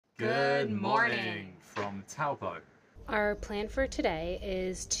Good morning from Taupo. Our plan for today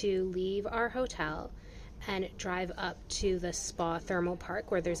is to leave our hotel and drive up to the Spa Thermal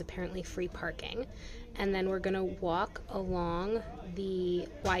Park where there's apparently free parking. And then we're going to walk along the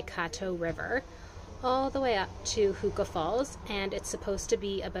Waikato River all the way up to Huka Falls, and it's supposed to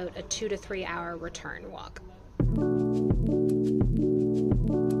be about a 2 to 3 hour return walk.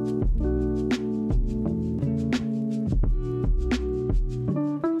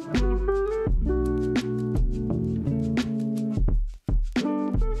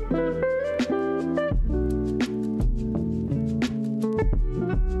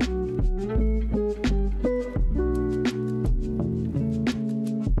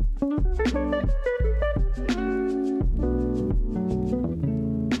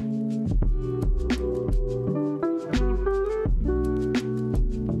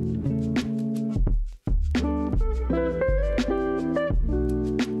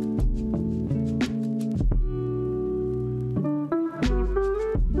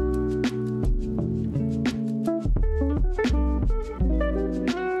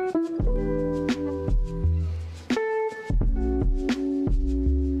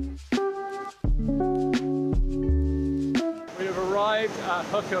 At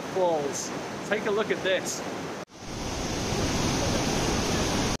Huka Falls. Take a look at this.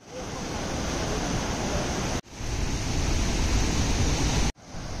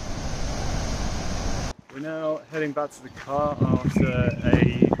 We're now heading back to the car after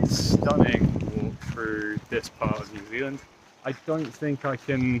a stunning walk through this part of New Zealand. I don't think I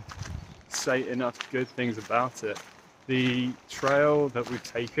can say enough good things about it. The trail that we've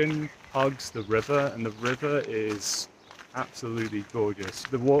taken hugs the river, and the river is absolutely gorgeous.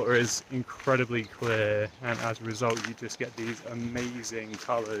 The water is incredibly clear, and as a result you just get these amazing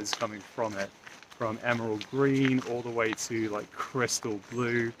colours coming from it, from emerald green all the way to like crystal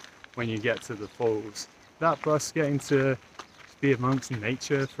blue when you get to the falls. That plus getting to be amongst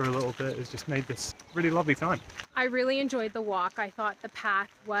nature for a little bit has just made this really lovely time. I really enjoyed the walk. I thought the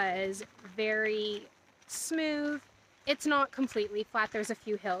path was very smooth. It's not completely flat, there's a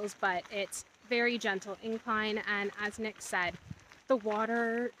few hills, but it's very gentle incline, and as Nick said, the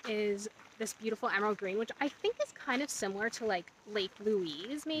water is this beautiful emerald green, which I think is kind of similar to like Lake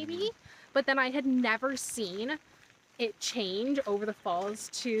Louise maybe, but then I had never seen it change over the falls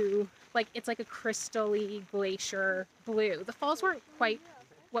to like, it's like a crystally glacier blue. The falls weren't quite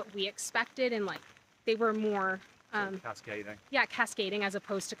what we expected, and like they were more cascading. Yeah, cascading as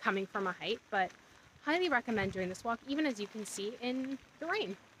opposed to coming from a height, but highly recommend doing this walk, even as you can see in the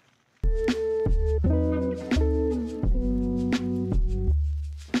rain.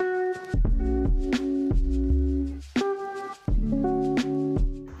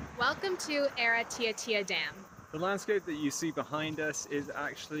 Welcome to Aratiatia Dam. The landscape that you see behind us is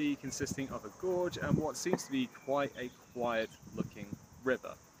actually consisting of a gorge and what seems to be quite a quiet looking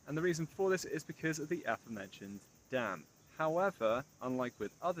river. And the reason for this is because of the aforementioned dam. However, unlike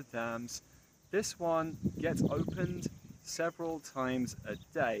with other dams, this one gets opened several times a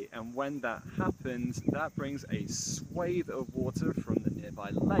day, and when that happens, that brings a swathe of water from the nearby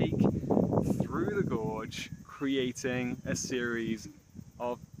lake through the gorge, creating a series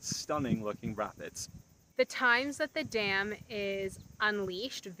of stunning looking rapids. The times that the dam is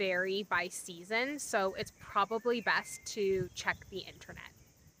unleashed vary by season, so it's probably best to check the internet.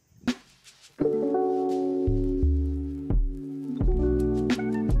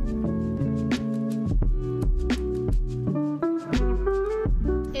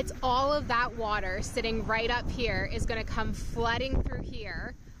 It's all of that water sitting right up here is going to come flooding through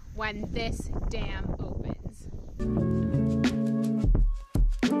here when this dam opens.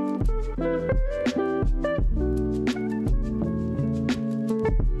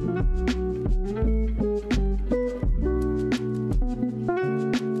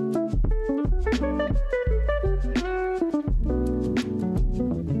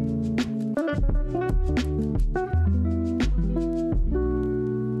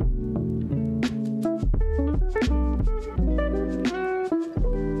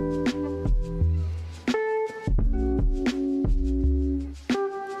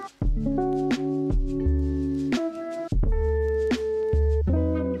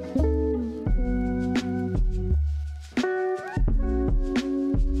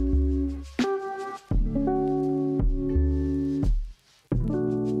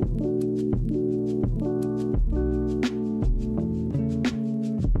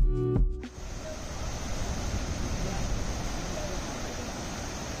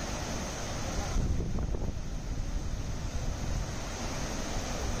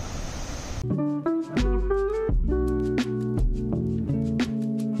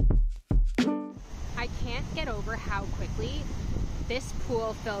 over how quickly this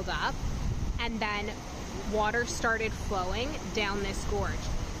pool filled up and then water started flowing down this gorge.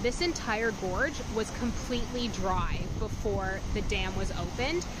 This entire gorge was completely dry before the dam was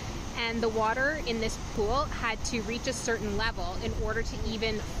opened, and the water in this pool had to reach a certain level in order to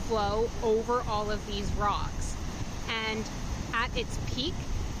even flow over all of these rocks. And at its peak,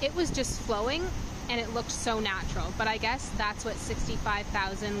 it was just flowing and it looked so natural. But I guess that's what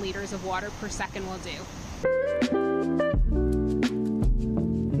 65,000 liters of water per second will do.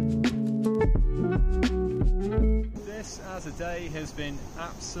 This as a day has been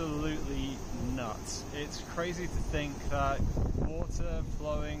absolutely nuts. It's crazy to think that water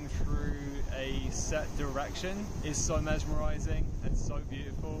flowing through a set direction is so mesmerizing and so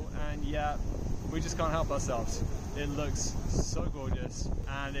beautiful, and yet we just can't help ourselves. It looks so gorgeous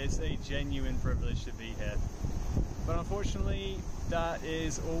and it's a genuine privilege to be here. But unfortunately, that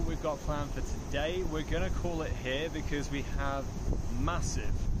is all we've got planned for today. We're gonna call it here because we have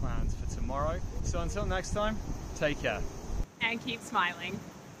massive plans for tomorrow. So until next time, take care. And keep smiling.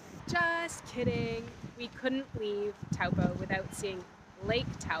 Just kidding. We couldn't leave Taupo without seeing Lake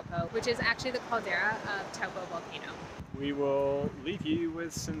Taupo, which is actually the caldera of Taupo volcano. We will leave you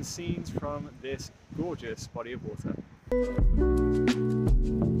with some scenes from this gorgeous body of water.